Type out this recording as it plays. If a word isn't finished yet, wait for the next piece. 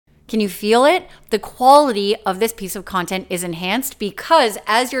Can you feel it? The quality of this piece of content is enhanced because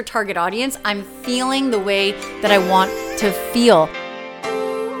as your target audience, I'm feeling the way that I want to feel.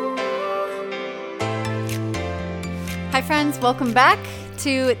 Hi friends, welcome back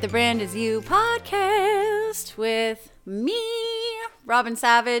to the Brand Is You podcast with me, Robin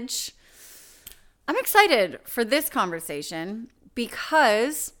Savage. I'm excited for this conversation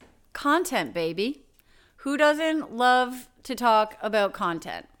because content, baby. Who doesn't love to talk about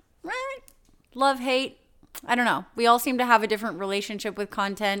content? Right? Love, hate, I don't know. We all seem to have a different relationship with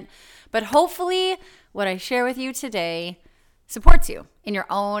content, but hopefully what I share with you today supports you in your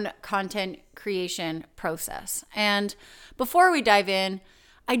own content creation process. And before we dive in,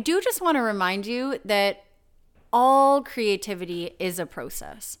 I do just want to remind you that all creativity is a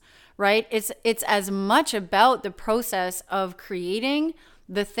process, right? It's as much about the process of creating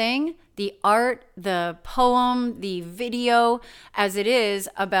the thing, the art, the poem, the video, as it is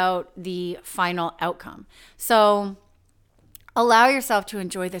about the final outcome. So allow yourself to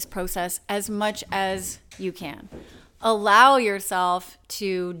enjoy this process as much as you can. Allow yourself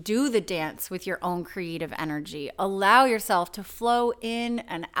to do the dance with your own creative energy. Allow yourself to flow in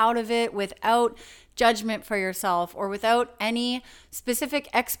and out of it without judgment for yourself or without any specific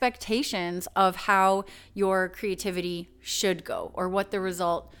expectations of how your creativity should go or what the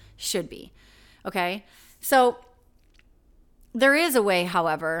result should be. Okay? So there is a way,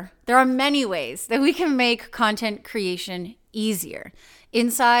 however, there are many ways that we can make content creation easier.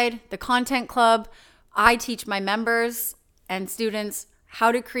 Inside the Content Club, I teach my members and students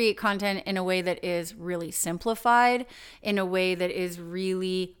how to create content in a way that is really simplified, in a way that is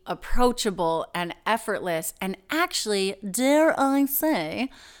really approachable and effortless, and actually, dare I say,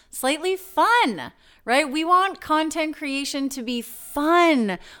 slightly fun, right? We want content creation to be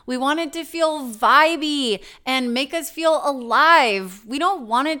fun. We want it to feel vibey and make us feel alive. We don't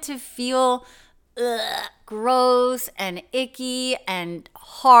want it to feel gross and icky and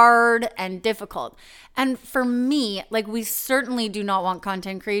hard and difficult. And for me, like, we certainly do not want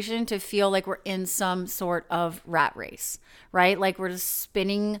content creation to feel like we're in some sort of rat race, right? Like we're just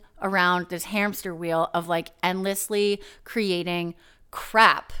spinning around this hamster wheel of like endlessly creating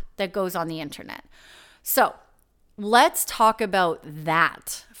crap that goes on the internet. So let's talk about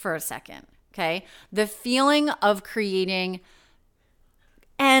that for a second, okay? The feeling of creating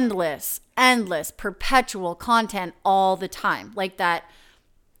endless, perpetual content all the time. Like that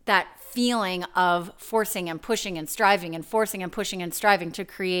feeling of forcing and pushing and striving and forcing and pushing and striving to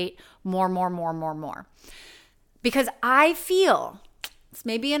create more. Because I feel, it's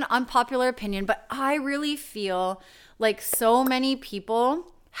maybe an unpopular opinion, but I really feel like so many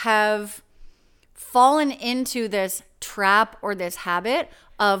people have fallen into this trap or this habit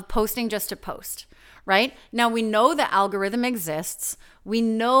of posting just to post. Right? Now, we know the algorithm exists. We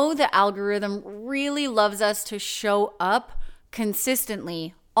know the algorithm really loves us to show up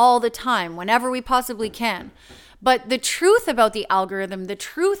consistently all the time, whenever we possibly can. But the truth about the algorithm, the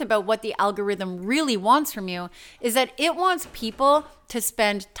truth about what the algorithm really wants from you is that it wants people to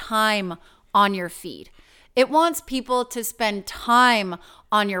spend time on your feed. It wants people to spend time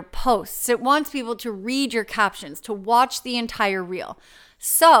on your posts. It wants people to read your captions, to watch the entire reel.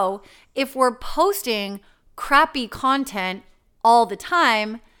 So if we're posting crappy content all the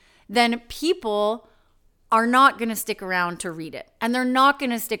time, then people are not going to stick around to read it. And they're not going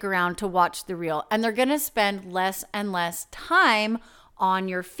to stick around to watch the reel. And they're going to spend less and less time on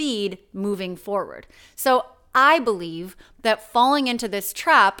your feed moving forward. So I believe that falling into this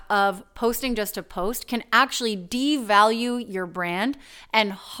trap of posting just to post can actually devalue your brand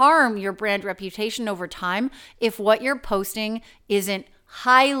and harm your brand reputation over time if what you're posting isn't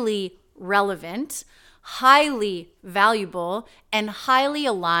highly relevant, highly valuable, and highly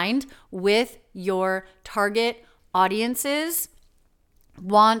aligned with your target audience's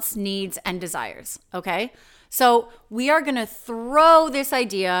wants, needs, and desires, okay? So we are going to throw this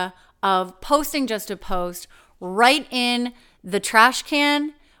idea of posting just to post right in the trash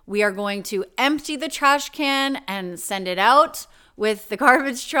can. We are going to empty the trash can and send it out with the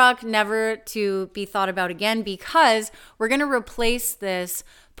garbage truck, never to be thought about again, because we're going to replace this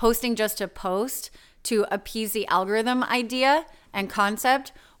posting just to post to appease the algorithm idea and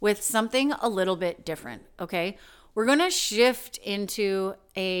concept with something a little bit different, okay? We're going to shift into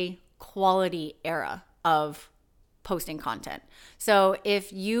a quality era of posting content. So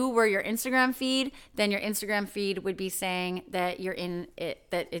if you were your Instagram feed, then your Instagram feed would be saying that you're in it,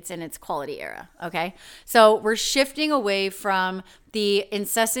 that it's in its quality era, okay? So we're shifting away from the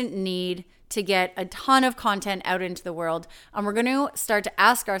incessant need to get a ton of content out into the world, and we're going to start to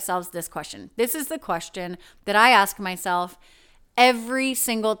ask ourselves this question. This is the question that I ask myself every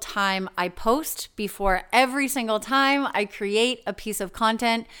single time I post, before every single time I create a piece of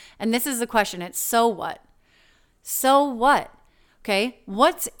content. And this is the question. It's so what? So what? Okay.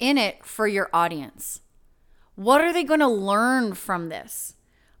 What's in it for your audience? What are they going to learn from this?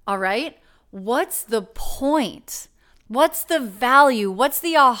 All right. What's the point? What's the value? What's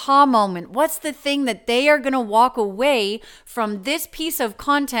the aha moment? What's the thing that they are going to walk away from this piece of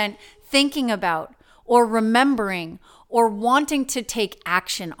content thinking about or remembering or wanting to take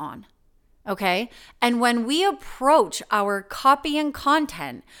action on? Okay? And when we approach our copy and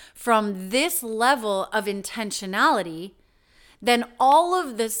content from this level of intentionality, then all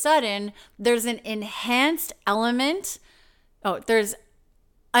of the sudden there's an enhanced element. There's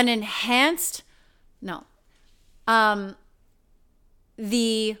an enhanced,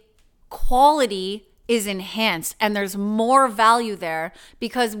 the quality is enhanced and there's more value there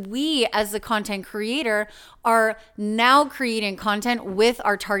because we as the content creator are now creating content with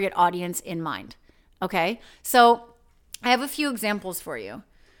our target audience in mind. Okay. So I have a few examples for you.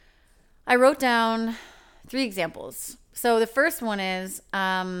 I wrote down 3 examples. So the first one is,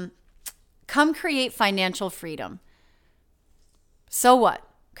 come create financial freedom. So what?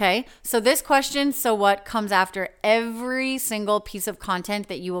 Okay. So this question, so what, comes after every single piece of content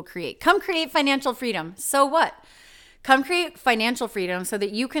that you will create. Come create financial freedom. So what? Come create financial freedom so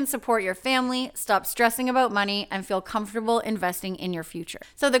that you can support your family, stop stressing about money, and feel comfortable investing in your future.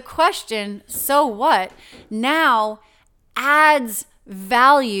 So the question, so what, now adds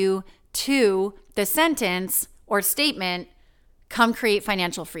value to the sentence or statement, come create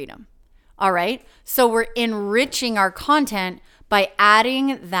financial freedom. All right. So we're enriching our content by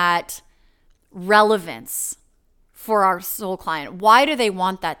adding that relevance for our soul client. Why do they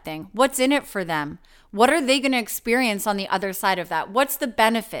want that thing? What's in it for them? What are they going to experience on the other side of that? What's the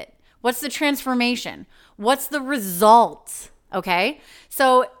benefit? What's the transformation? What's the result? Okay.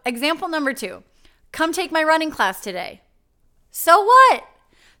 So example number 2, come take my running class today. So what?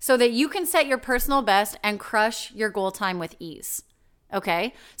 So that you can set your personal best and crush your goal time with ease.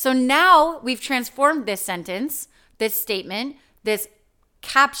 Okay. So now we've transformed this sentence, this statement, this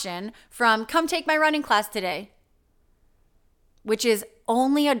caption from come take my running class today, which is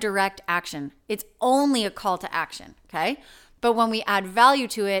only a direct action. It's only a call to action. Okay. But when we add value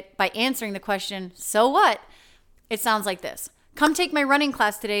to it by answering the question, so what? It sounds like this. Come take my running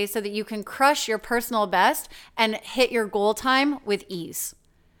class today so that you can crush your personal best and hit your goal time with ease.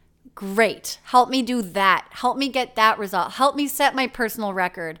 Great. Help me do that. Help me get that result. Help me set my personal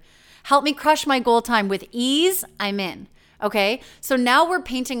record. Help me crush my goal time with ease. I'm in. Okay. So now we're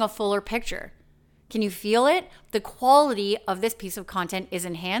painting a fuller picture. Can you feel it? The quality of this piece of content is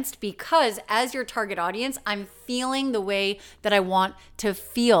enhanced because as your target audience, I'm feeling the way that I want to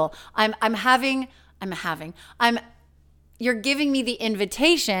feel. You're giving me the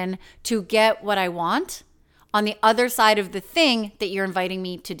invitation to get what I want on the other side of the thing that you're inviting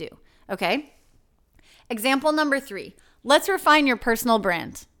me to do. Okay. Example number 3, let's refine your personal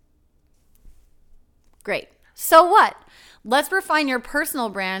brand. Great. So what? Let's refine your personal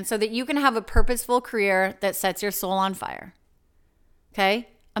brand so that you can have a purposeful career that sets your soul on fire. Okay.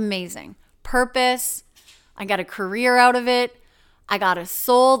 Amazing. Purpose. I got a career out of it. I got a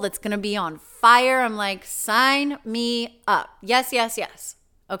soul that's going to be on fire. I'm like, sign me up. Yes, yes, yes.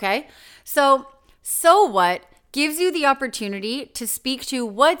 Okay. So what gives you the opportunity to speak to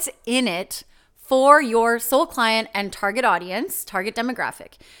what's in it for your soul client and target audience, target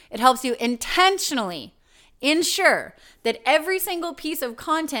demographic. It helps you intentionally ensure that every single piece of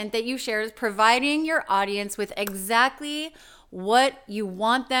content that you share is providing your audience with exactly what you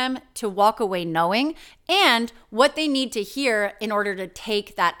want them to walk away knowing and what they need to hear in order to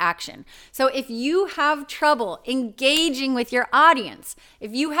take that action. So if you have trouble engaging with your audience,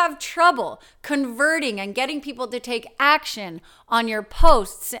 if you have trouble converting and getting people to take action on your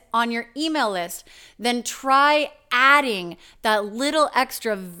posts, on your email list, then try adding that little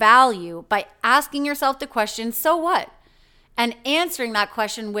extra value by asking yourself the question, so what? And answering that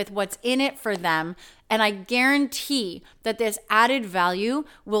question with what's in it for them. And I guarantee that this added value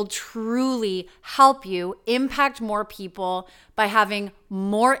will truly help you impact more people by having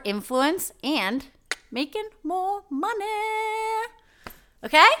more influence and making more money.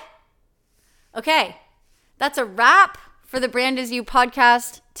 Okay? Okay. That's a wrap for the Brand Is You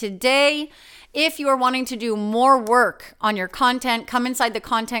podcast today. If you are wanting to do more work on your content, come inside the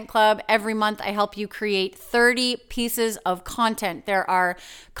Content Club. Every month, I help you create 30 pieces of content. There are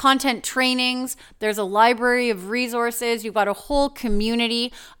content trainings. There's a library of resources. You've got a whole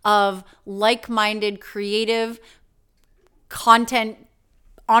community of like-minded, creative content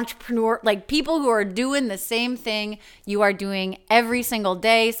entrepreneur, like people who are doing the same thing you are doing every single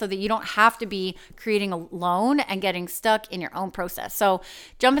day so that you don't have to be creating alone and getting stuck in your own process. So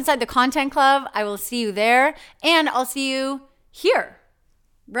jump inside the Content Club. I will see you there, and I'll see you here,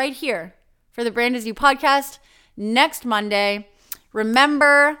 right here, for the Brand Is You podcast next Monday.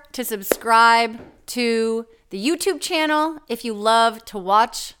 Remember to subscribe to the YouTube channel if you love to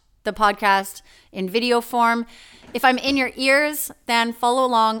watch the podcast in video form. If I'm in your ears, then follow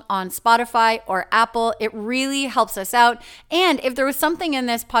along on Spotify or Apple. It really helps us out. And if there was something in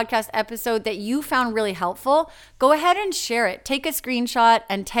this podcast episode that you found really helpful, go ahead and share it. Take a screenshot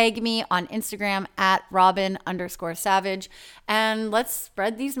and tag me on Instagram at Robin_Savage. And let's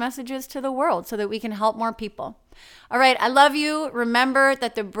spread these messages to the world so that we can help more people. All right, I love you. Remember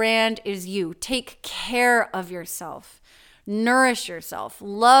that the brand is you. Take care of yourself. Nourish yourself.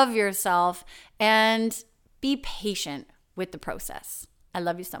 Love yourself. And be patient with the process. I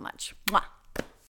love you so much. Mwah.